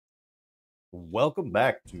Welcome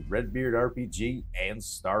back to Redbeard RPG and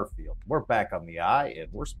Starfield. We're back on the Eye,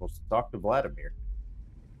 and we're supposed to talk to Vladimir.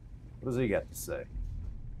 What does he got to say?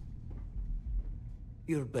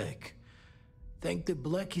 You're back. Thank the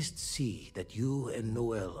blackest sea that you and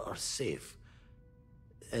Noel are safe.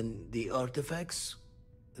 And the artifacts?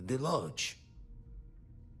 The lodge.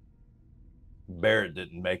 Barrett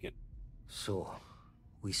didn't make it. So,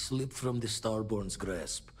 we slipped from the Starborn's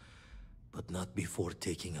grasp, but not before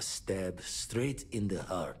taking a stab straight in the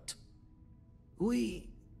heart. We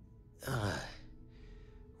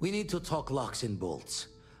need to talk locks and bolts.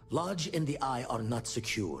 Lodge and the Eye are not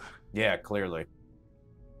secure. Yeah, clearly.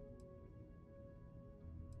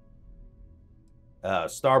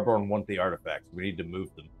 Starborn want the artifacts. We need to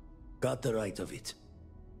move them. Got the right of it.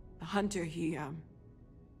 The hunter, he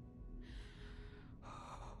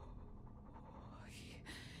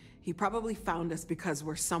probably found us because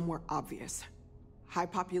we're somewhere obvious. High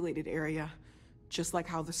populated area, just like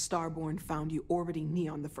how the Starborn found you orbiting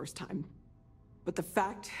Neon the first time. But the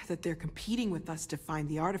fact that they're competing with us to find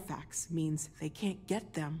the artifacts means they can't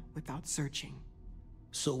get them without searching.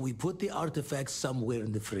 So we put the artifacts somewhere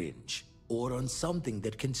in the fringe, or on something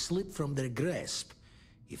that can slip from their grasp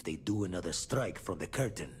if they do another strike from the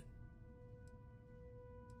curtain.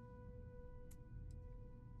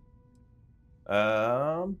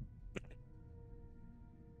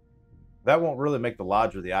 That won't really make the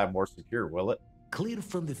Lodge or the Eye more secure, will it? Clear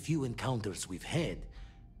from the few encounters we've had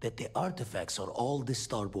that the artifacts are all the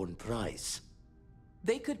Starborn prize.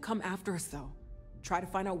 They could come after us, though. Try to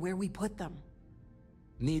find out where we put them.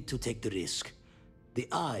 Need to take the risk. The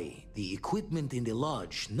Eye, the equipment in the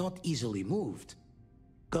Lodge, not easily moved.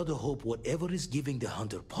 Gotta hope whatever is giving the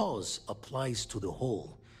hunter pause applies to the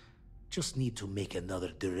whole. Just need to make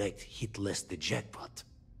another direct hit less the jackpot.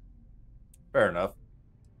 Fair enough.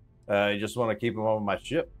 You just want to keep them on my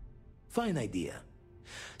ship? Fine idea.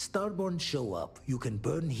 Starborn show up, you can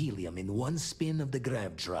burn helium in one spin of the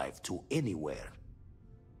grav drive to anywhere.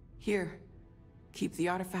 Here, keep the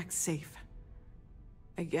artifacts safe.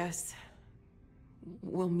 I guess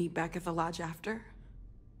we'll meet back at the lodge after.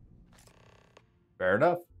 Fair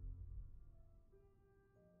enough.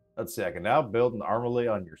 Let's see, I can now build an armory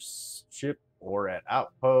on your ship or at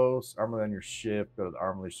outposts. Armory on your ship, go to the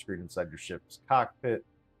armory screen inside your ship's cockpit.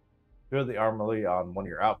 Build the armory on one of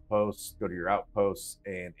your outposts. Go to your outposts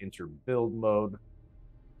and enter build mode.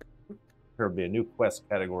 There will be a new quest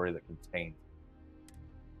category that contains.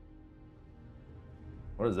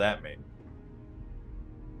 What does that mean?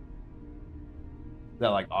 Is that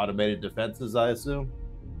like automated defenses, I assume?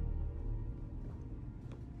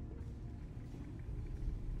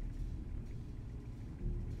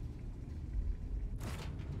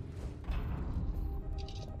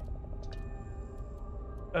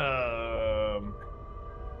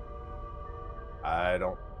 I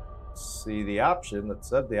don't see the option. That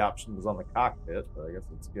said the option was on the cockpit, but I guess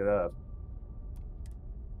let's get up.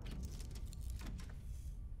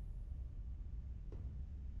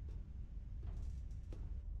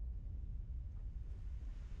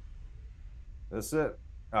 This it?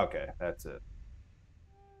 Okay, that's it.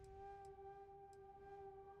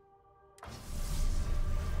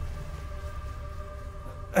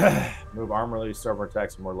 Move armory, server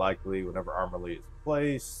attacks are more likely whenever armory is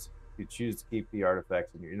placed. If you choose to keep the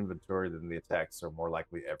artifacts in your inventory, then the attacks are more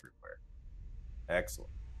likely everywhere. Excellent.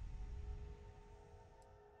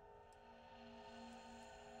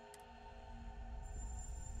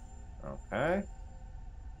 Okay.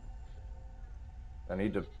 I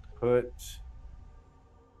need to put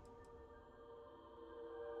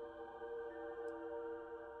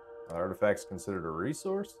artifacts considered a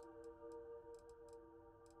resource?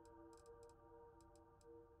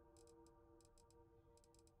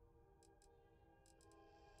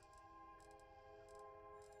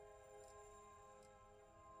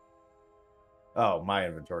 Oh, my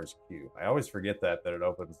inventory's Q. I always forget that it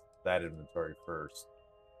opens that inventory first.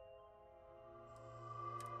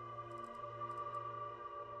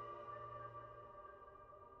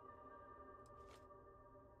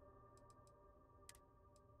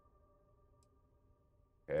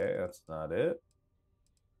 Okay, that's not it.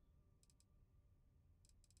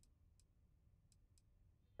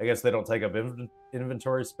 I guess they don't take up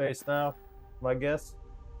inventory space now, my guess.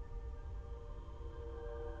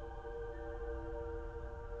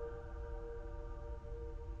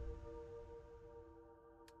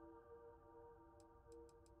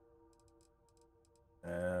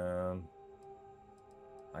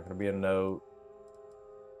 Not gonna be a note.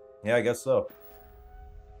 Yeah, I guess so.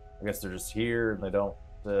 I guess they're just here and they don't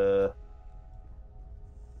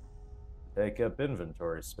take up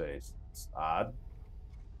inventory space. It's odd.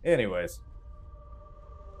 Anyways,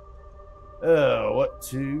 What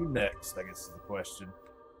to next, I guess is the question.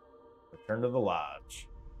 Return to the lodge.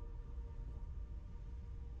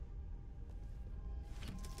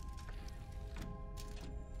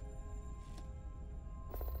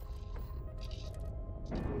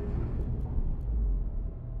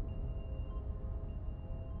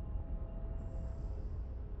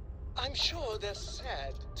 I'm sure they're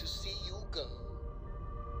sad to see you go.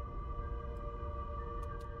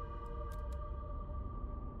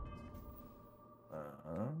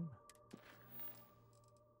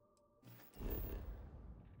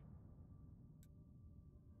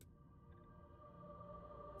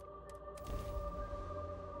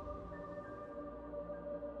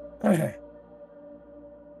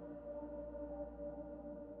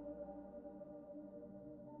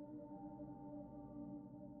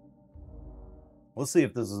 We'll see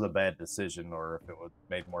if this is a bad decision or if it would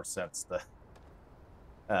made more sense to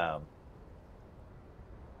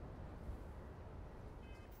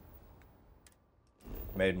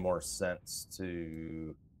made more sense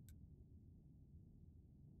to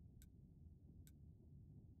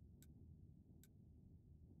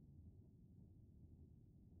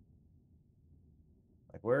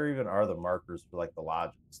like, where even are the markers for like the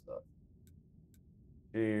lodge and stuff?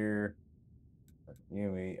 Here,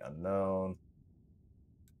 Yumi, unknown.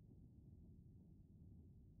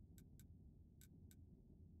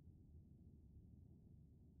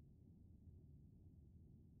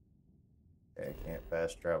 Okay, can't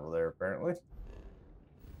fast travel there apparently.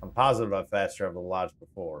 I'm positive I've fast traveled the lodge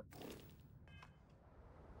before.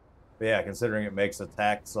 But yeah, considering it makes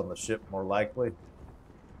attacks on the ship more likely,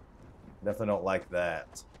 definitely don't like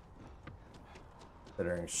that.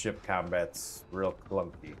 Considering ship combat's real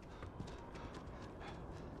clunky.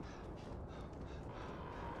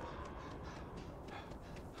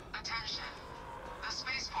 Attention. The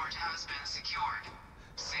spaceport has been secured.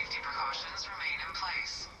 Safety precautions remain in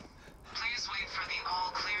place. Please wait for the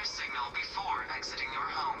all-clear signal before exiting your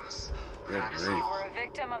homes. Good That is grief. all. We're a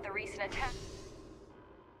victim of the recent attack.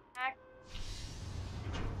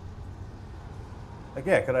 Like,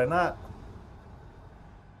 yeah, could I not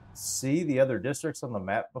see the other districts on the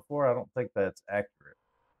map before? I don't think that's accurate.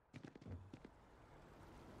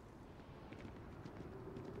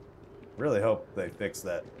 Really hope they fix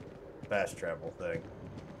that fast travel thing.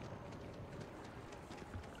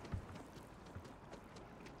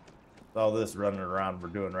 All this running around we're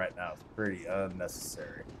doing right now is pretty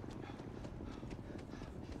unnecessary.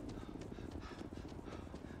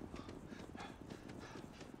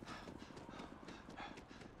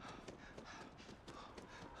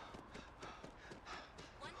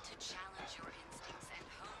 Want to challenge your instincts and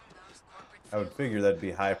hone those corporate I would skills? figure that'd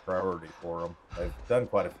be high priority for them. They've done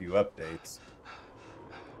quite a few updates.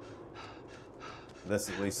 This,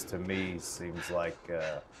 at least to me, seems like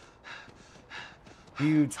a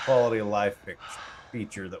huge quality of life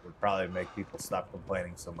feature that would probably make people stop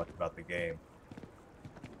complaining so much about the game.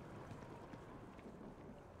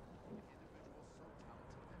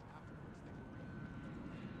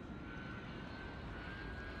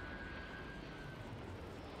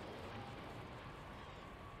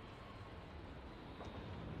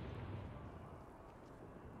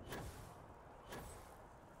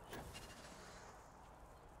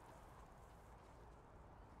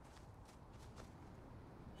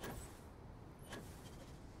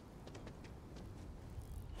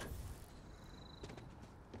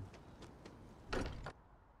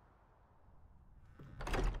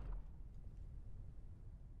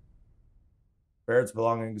 Barrett's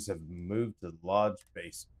belongings have moved to the lodge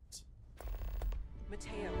basement.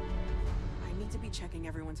 Matteo, I need to be checking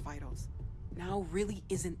everyone's vitals. Now really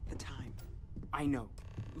isn't the time. I know.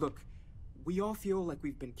 Look, we all feel like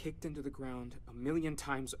we've been kicked into the ground 1,000,000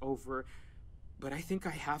 times over, but I think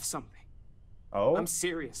I have something. Oh? I'm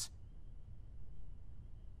serious.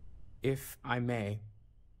 If I may,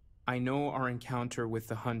 I know our encounter with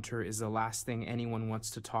the Hunter is the last thing anyone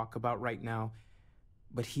wants to talk about right now,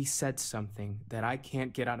 but he said something that I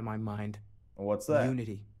can't get out of my mind. What's that?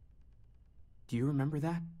 Unity. Do you remember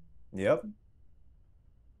that? Yep.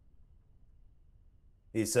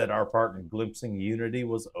 He said our part in glimpsing unity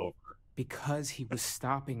was over. Because he was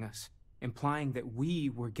stopping us, implying that we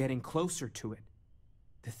were getting closer to it.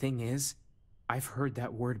 The thing is, I've heard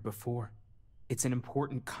that word before. It's an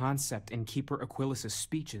important concept in Keeper Aquilas's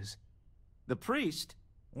speeches. The priest?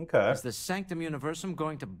 Okay. Is the Sanctum Universum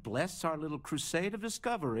going to bless our little crusade of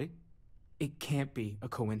discovery? It can't be a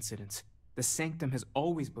coincidence. The Sanctum has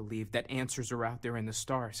always believed that answers are out there in the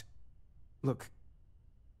stars. Look,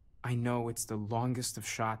 I know it's the longest of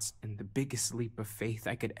shots and the biggest leap of faith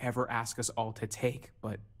I could ever ask us all to take,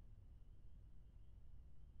 but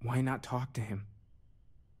Why not talk to him?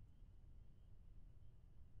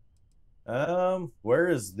 Where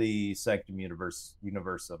is the Sanctum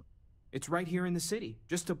Universum? It's right here in the city,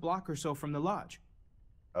 just a block or so from the lodge.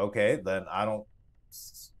 Okay, then I don't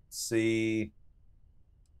see.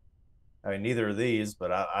 I mean, neither of these,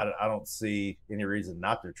 but I don't see any reason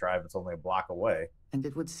not to try if it's only a block away. And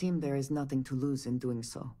it would seem there is nothing to lose in doing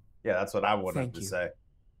so. Yeah, that's what I wanted Thank to you. say.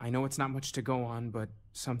 I know it's not much to go on, but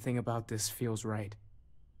something about this feels right.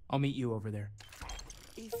 I'll meet you over there.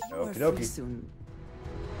 If you Okie are dokie. free soon,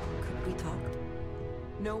 could we talk?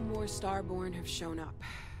 No more Starborn have shown up.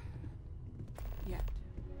 Yet.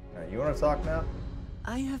 You want to talk now?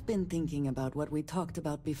 I have been thinking about what we talked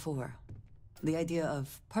about before. The idea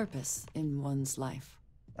of purpose in one's life.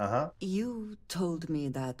 Uh-huh. You told me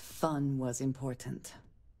that fun was important.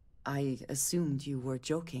 I assumed you were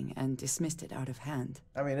joking and dismissed it out of hand.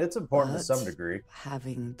 I mean, it's important to But some degree.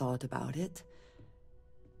 having thought about it,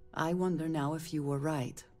 I wonder now if you were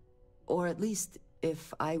right. Or at least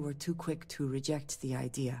if I were too quick to reject the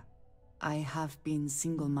idea. I have been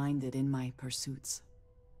single-minded in my pursuits.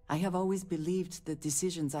 I have always believed the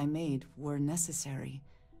decisions I made were necessary,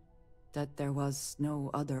 that there was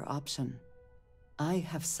no other option. I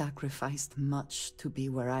have sacrificed much to be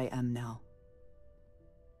where I am now.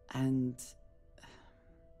 And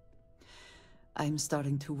I'm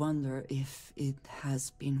starting to wonder if it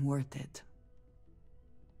has been worth it.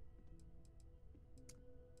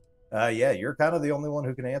 Yeah, you're kind of the only one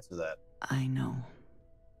who can answer that. I know.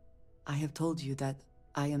 I have told you that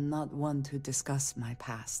I am not one to discuss my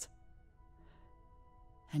past.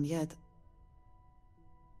 And yet,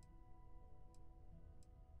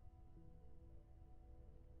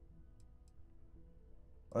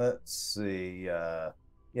 Let's see.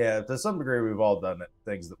 Yeah, to some degree, we've all done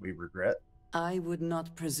things that we regret. I would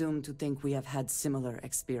not presume to think we have had similar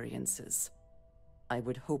experiences. I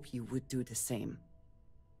would hope you would do the same.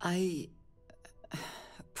 I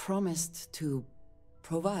promised to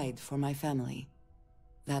provide for my family.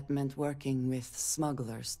 That meant working with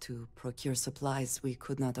smugglers to procure supplies we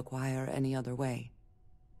could not acquire any other way.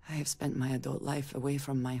 I have spent my adult life away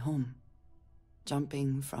from my home,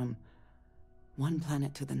 jumping from one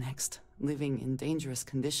planet to the next, living in dangerous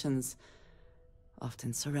conditions,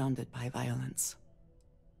 often surrounded by violence.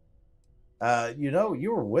 You know,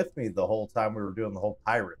 you were with me the whole time we were doing the whole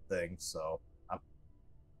pirate thing, so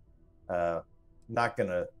I'm not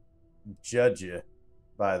gonna judge you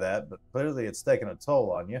by that, but clearly it's taken a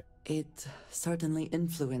toll on you. It certainly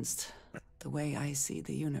influenced the way I see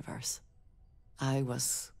the universe. I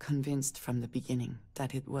was convinced from the beginning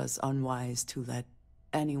that it was unwise to let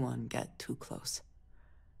anyone get too close.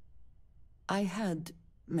 I had,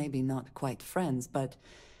 maybe not quite friends, but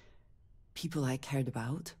people I cared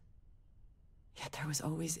about. Yet there was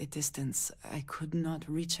always a distance I could not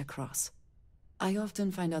reach across. I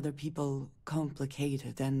often find other people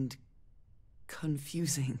complicated and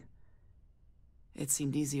confusing. It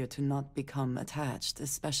seemed easier to not become attached,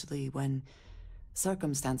 especially when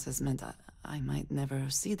circumstances meant I might never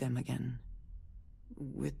see them again,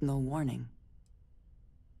 with no warning.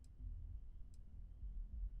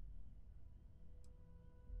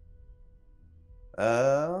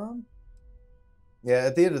 Yeah,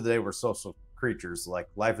 at the end of the day, we're social creatures. Like,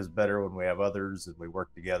 life is better when we have others and we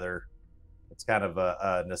work together. It's kind of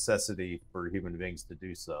a necessity for human beings to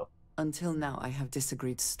do so. Until now, I have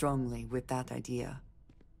disagreed strongly with that idea.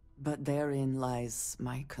 But therein lies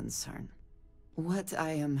my concern. What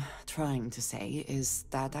I am trying to say is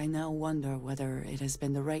that I now wonder whether it has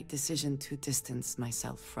been the right decision to distance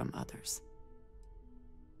myself from others.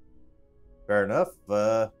 Fair enough.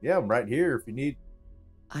 Yeah, I'm right here if you need.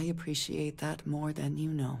 I appreciate that more than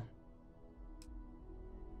you know.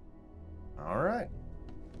 All right.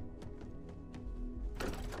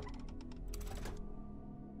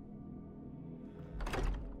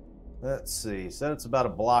 Let's see. Said it's about a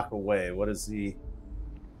block away. What is a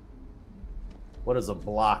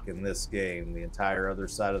block in this game? The entire other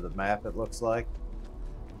side of the map, it looks like.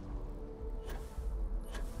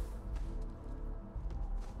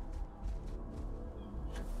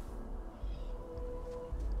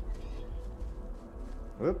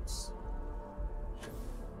 Whoops.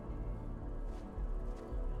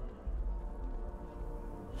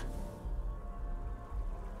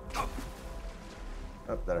 Oh,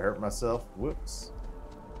 that hurt myself. Whoops.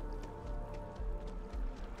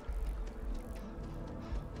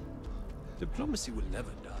 Diplomacy will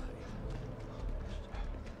never die.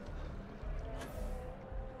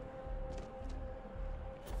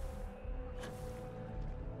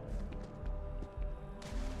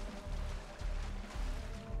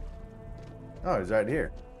 Oh, he's right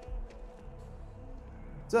here.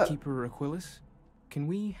 What's up? Keeper Aquilus, can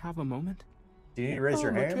we have a moment? Do you need to raise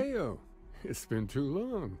your hand? Matteo, it's been too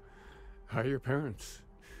long. How are your parents?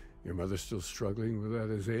 Your mother still struggling with that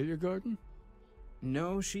azalea garden?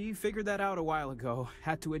 No, she figured that out a while ago.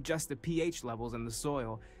 Had to adjust the pH levels in the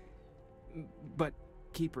soil. But,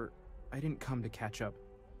 Keeper, I didn't come to catch up.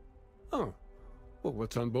 Oh, well,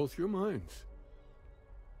 what's on both your minds?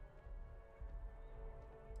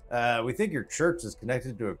 We think your church is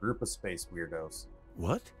connected to a group of space weirdos.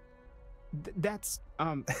 What?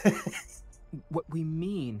 What we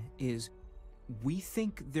mean is, we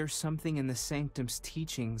think there's something in the Sanctum's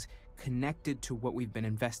teachings connected to what we've been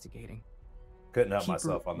investigating. Couldn't help Keeper,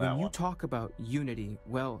 myself on that when one. you talk about unity,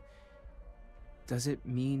 well, does it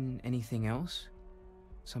mean anything else?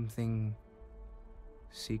 Something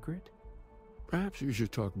secret? Perhaps we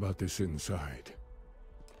should talk about this inside.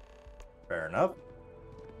 Fair enough.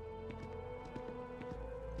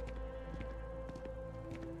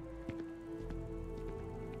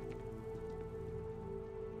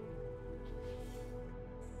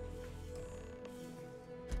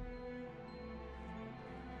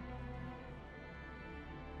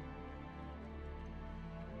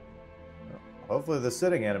 Hopefully the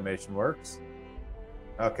sitting animation works.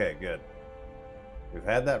 Okay, good. We've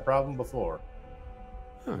had that problem before.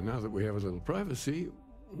 Now that we have a little privacy,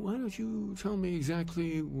 why don't you tell me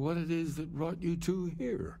exactly what it is that brought you two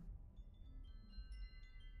here?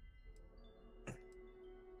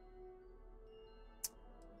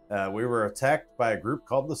 We were attacked by a group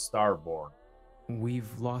called the Starborn.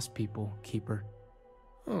 We've lost people, Keeper.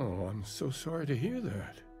 Oh, I'm so sorry to hear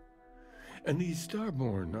that. And these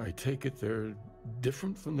Starborn, I take it they're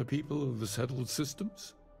different from the people of the settled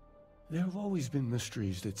systems? There have always been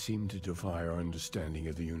mysteries that seem to defy our understanding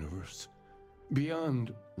of the universe.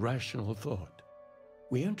 Beyond rational thought,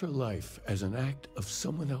 we enter life as an act of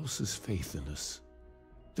someone else's faith in us.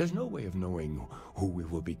 There's no way of knowing who we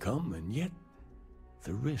will become, and yet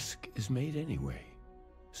the risk is made anyway.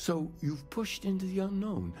 So you've pushed into the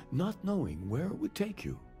unknown, not knowing where it would take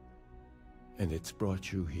you. And it's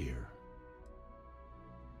brought you here.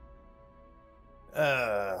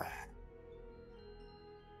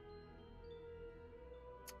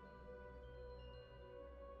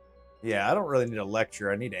 Yeah, I don't really need a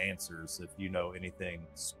lecture. I need answers if you know anything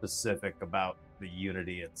specific about the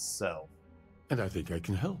Unity itself. And I think I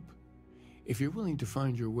can help. If you're willing to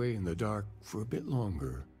find your way in the dark for a bit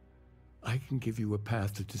longer, I can give you a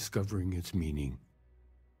path to discovering its meaning.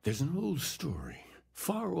 There's an old story,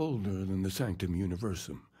 far older than the Sanctum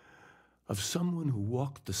Universum, of someone who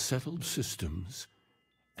walked the settled systems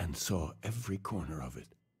and saw every corner of it.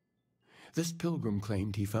 This pilgrim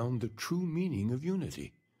claimed he found the true meaning of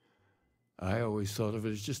unity. I always thought of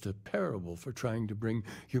it as just a parable for trying to bring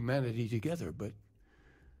humanity together, but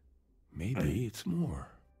maybe it's more.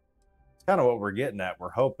 It's kind of what we're getting at. We're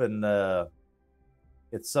hoping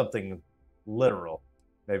it's something literal.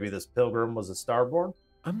 Maybe this pilgrim was a Starborn?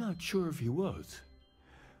 I'm not sure if he was.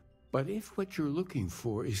 But if what you're looking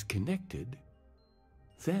for is connected,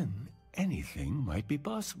 then anything might be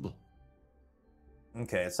possible.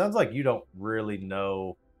 Okay, it sounds like you don't really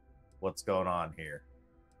know what's going on here.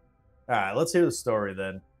 All right, let's hear the story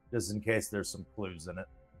then, just in case there's some clues in it.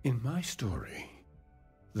 In my story,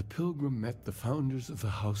 the pilgrim met the founders of the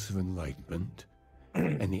House of Enlightenment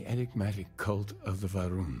and the enigmatic cult of the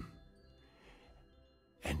Varun.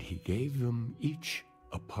 And he gave them each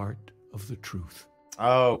a part of the truth.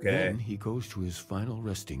 Okay. Then he goes to his final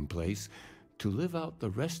resting place to live out the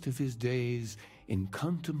rest of his days in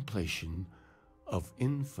contemplation of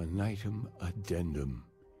infinitum addendum,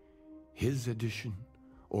 his addition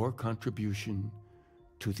or contribution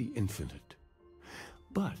to the infinite.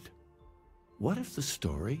 But what if the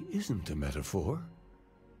story isn't a metaphor,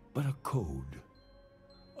 but a code,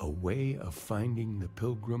 a way of finding the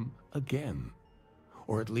pilgrim again,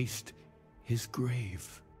 or at least his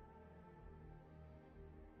grave?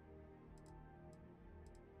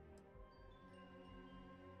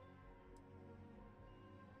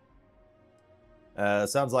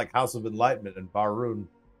 Sounds like House of Enlightenment and Varun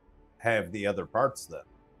have the other parts then.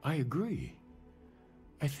 I agree.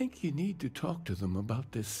 I think you need to talk to them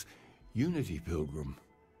about this unity pilgrim.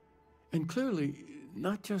 And clearly,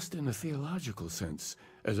 not just in a theological sense,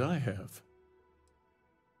 as I have.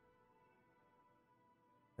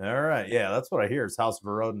 All right, yeah, that's what I hear is House of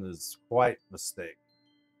Varun is quite a mistake.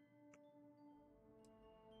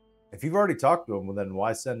 If you've already talked to him, well, then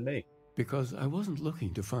why send me? Because I wasn't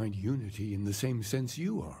looking to find unity in the same sense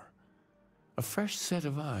you are. A fresh set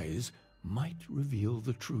of eyes might reveal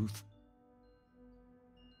the truth.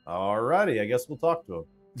 Alrighty, I guess we'll talk to him.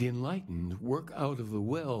 The enlightened work out of the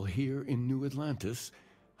well here in New Atlantis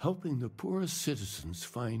helping the poorest citizens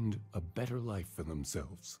find a better life for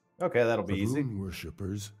themselves. Okay, that'll be the easy. Rune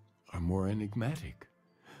worshippers are more enigmatic,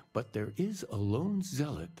 but there is a lone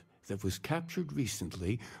zealot that was captured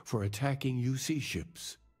recently for attacking UC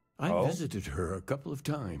ships. I visited her a couple of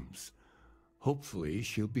times. Hopefully,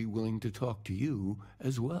 she'll be willing to talk to you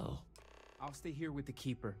as well. I'll stay here with the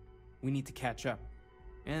Keeper. We need to catch up.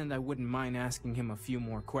 And I wouldn't mind asking him a few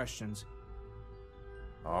more questions.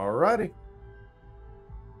 Alrighty.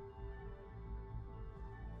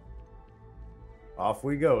 Off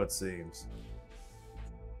we go, it seems.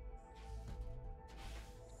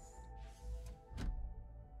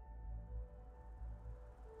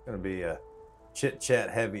 Gonna be a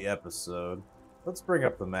chit-chat heavy episode. Let's bring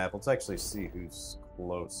up the map. Let's actually see who's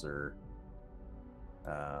closer.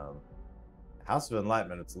 House of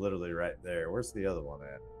Enlightenment, it's literally right there. Where's the other one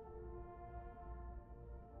at?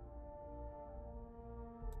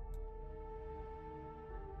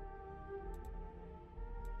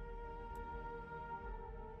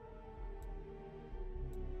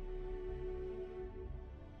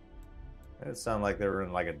 It sounded like they were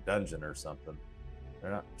in like a dungeon or something.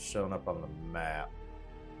 They're not showing up on the map.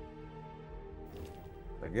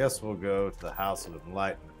 I guess we'll go to the House of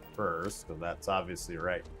Enlightenment first, because that's obviously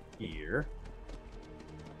right here.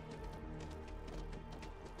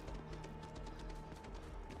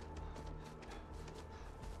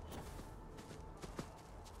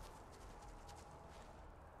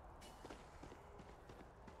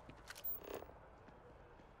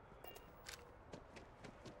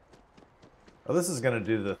 Oh, this is going to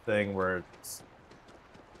do the thing where it's...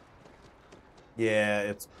 Yeah,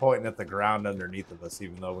 it's pointing at the ground underneath of us,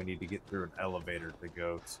 even though we need to get through an elevator to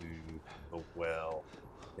go to the well,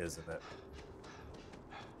 isn't it?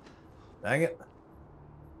 Dang it.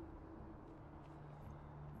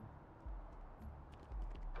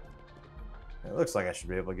 It looks like I should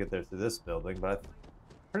be able to get there through this building, but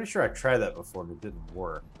I'm pretty sure I tried that before and it didn't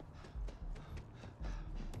work.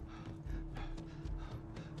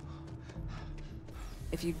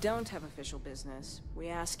 If you don't have official business, we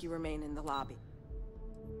ask you remain in the lobby.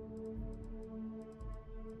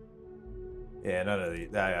 Yeah, none of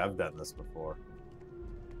these. I've done this before.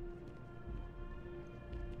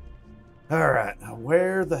 Alright, now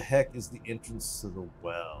where the heck is the entrance to the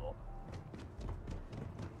well?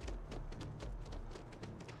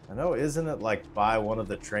 I know, isn't it like by one of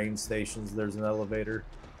the train stations there's an elevator?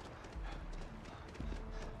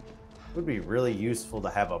 It would be really useful to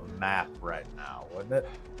have a map right now, wouldn't it?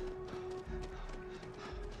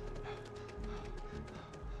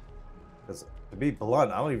 Because, to be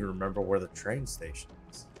blunt, I don't even remember where the train station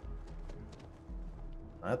is.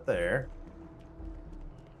 Not there.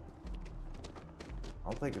 I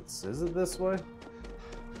don't think it's... Is it this way?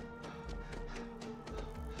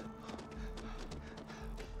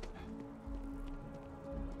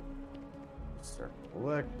 Start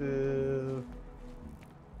collective...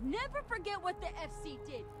 Never forget what the FC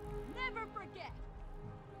did. Never forget.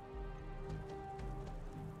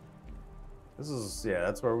 This is, yeah,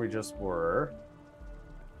 that's where we just were.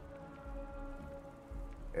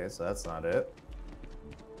 Okay, so that's not it.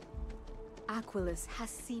 Aquilus has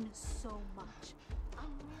seen so much.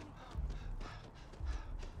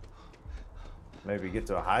 Maybe get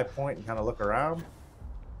to a high point and kind of look around.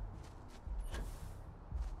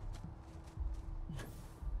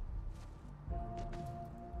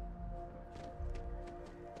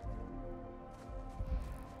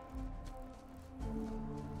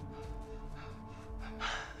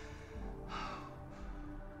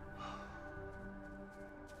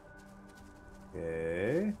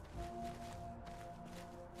 Okay.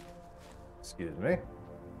 Excuse me.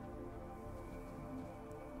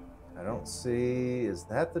 I don't see... Is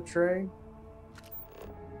that the train?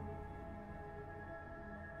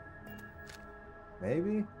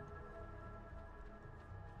 Maybe?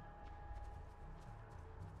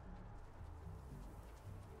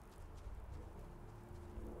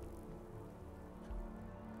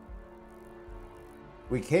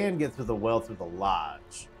 We can get through the well through the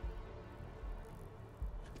lodge.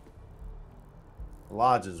 The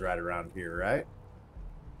lodge is right around here, right?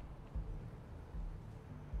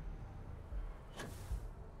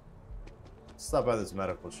 Stop by this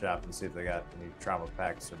medical shop and see if they got any trauma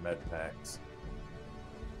packs or med packs.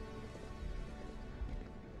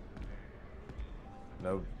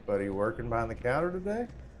 Nobody working behind the counter today?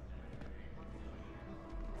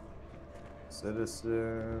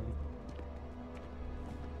 Citizen.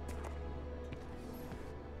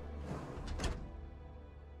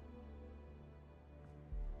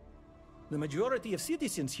 The majority of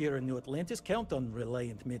citizens here in New Atlantis count on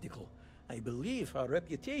Reliant Medical. I believe our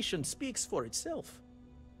reputation speaks for itself.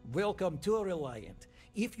 Welcome to Reliant.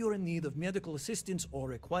 If you're in need of medical assistance or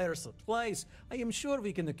require supplies, I am sure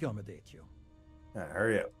we can accommodate you.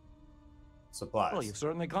 Hurry up. Supplies. Well, you've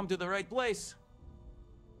certainly come to the right place.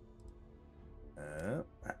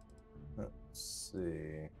 Let's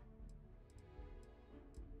see.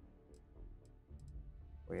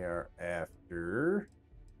 We are after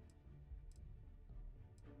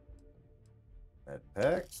med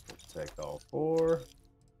packs. We'll take all 4.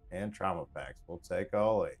 And trauma packs. We'll take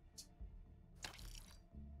all 8.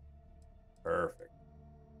 Perfect.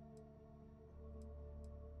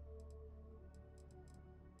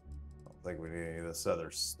 Don't think we need any of this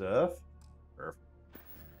other stuff. Perfect.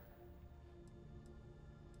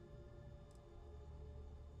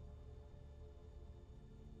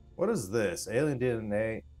 What is this? Alien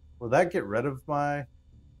DNA. Will that get rid of my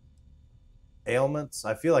ailments?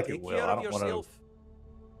 I feel like it will. I don't want to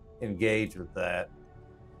engage with that.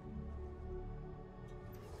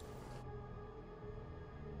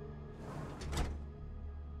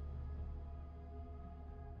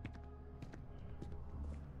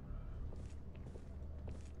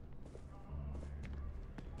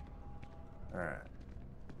 Alright.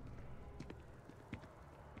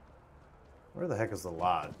 Where the heck is the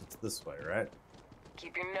lodge? It's this way, right?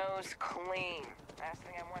 Keep your nose clean. Last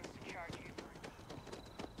thing I want is to charge you.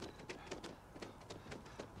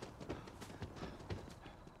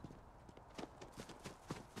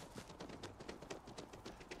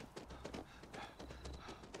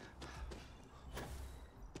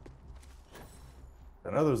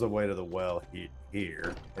 I know there's a way to the well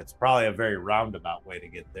here. It's probably a very roundabout way to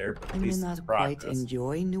get there, but I at may least not it's quite progress.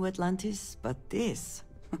 enjoy New Atlantis, but this...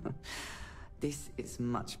 this is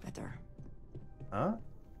much better. Huh?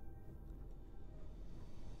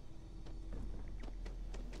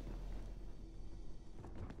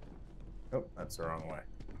 Oh, that's the wrong way.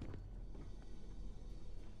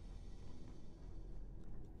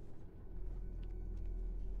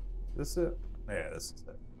 This it? Yeah, this is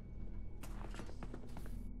it.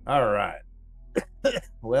 All right.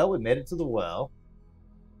 Well, we made it to the well.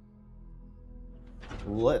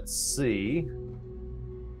 Let's see.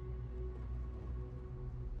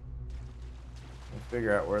 Let's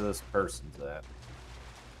figure out where this person's at.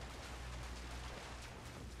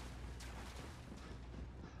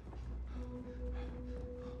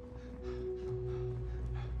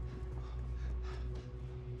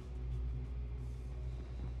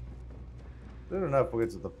 Soon enough, we'll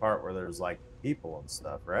get to the part where there's like people and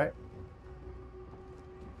stuff, right?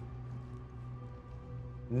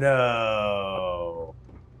 No.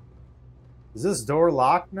 Is this door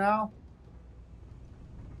locked now?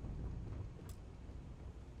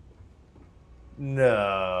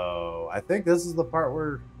 No. I think this is the part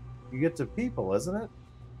where you get to people, isn't it?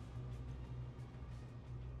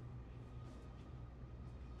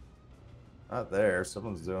 Not there.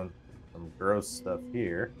 Someone's doing some gross stuff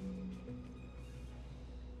here.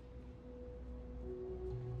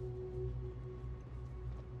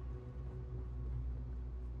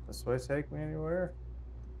 This way take me anywhere?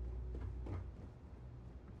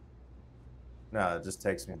 No, it just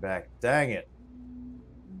takes me back. Dang it.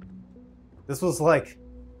 This was like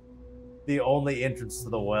the only entrance to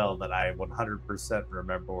the well that I 100%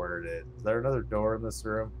 remember where it is. Is there another door in this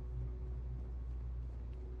room?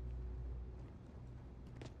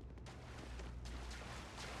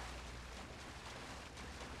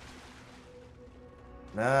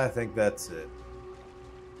 Nah, I think that's it.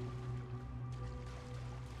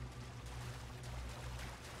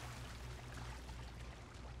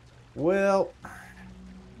 Well,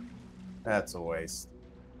 that's a waste.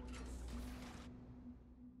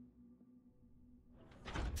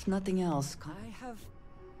 If nothing else, I have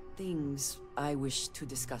things I wish to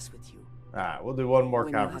discuss with you. Alright, we'll do one more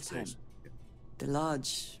When you have conversation. time. The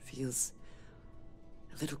lodge feels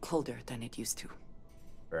a little colder than it used to.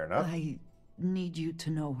 Fair enough. I need you to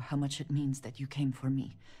know how much it means that you came for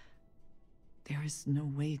me. There is no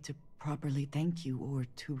way to properly thank you or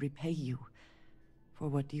to repay you for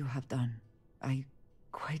what you have done. I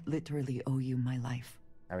quite literally owe you my life.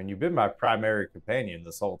 I mean, you've been my primary companion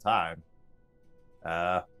this whole time.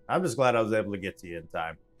 I'm just glad I was able to get to you in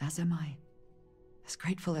time. As am I. As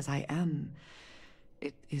grateful as I am,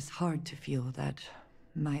 it is hard to feel that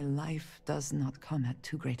my life does not come at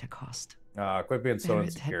too great a cost. Quit being so Barrett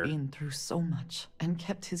insecure. had been through so much and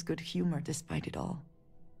kept his good humor despite it all.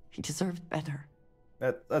 He deserved better.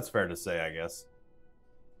 That's fair to say, I guess.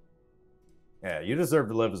 Yeah, you deserve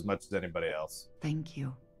to live as much as anybody else. Thank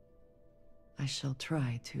you. I shall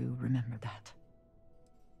try to remember that.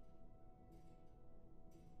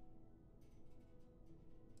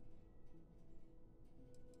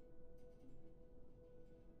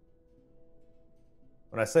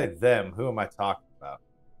 When I say them, who am I talking about?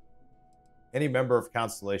 Any member of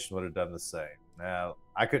Constellation would have done the same. Now,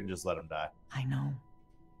 I couldn't just let him die. I know.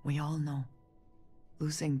 We all know.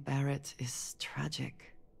 Losing Barrett is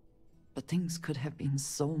tragic. But things could have been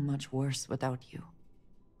so much worse without you.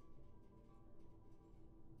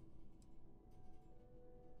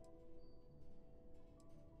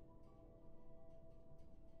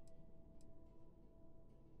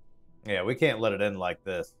 Yeah, we can't let it end like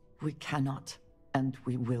this. We cannot, and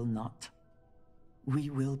we will not. We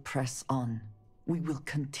will press on. We will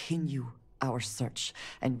continue our search,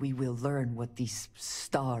 and we will learn what these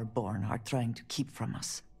Starborn are trying to keep from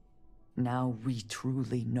us. Now we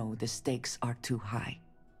truly know the stakes are too high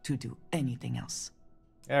to do anything else.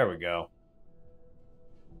 There we go.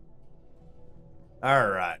 All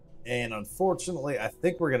right. And unfortunately, I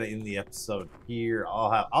think we're gonna end the episode here.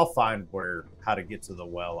 I'll find how to get to the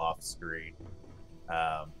well off screen.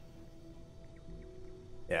 Yeah,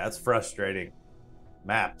 it's frustrating.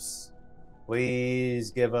 Maps.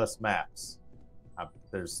 Please give us maps.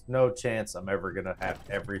 There's no chance I'm ever gonna have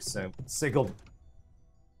every single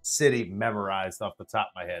city memorized off the top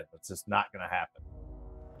of my head. That's just not gonna happen.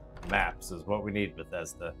 Maps is what we need,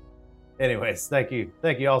 Bethesda. Anyways, thank you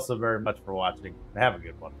all so very much for watching. Have a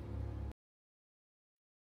good one.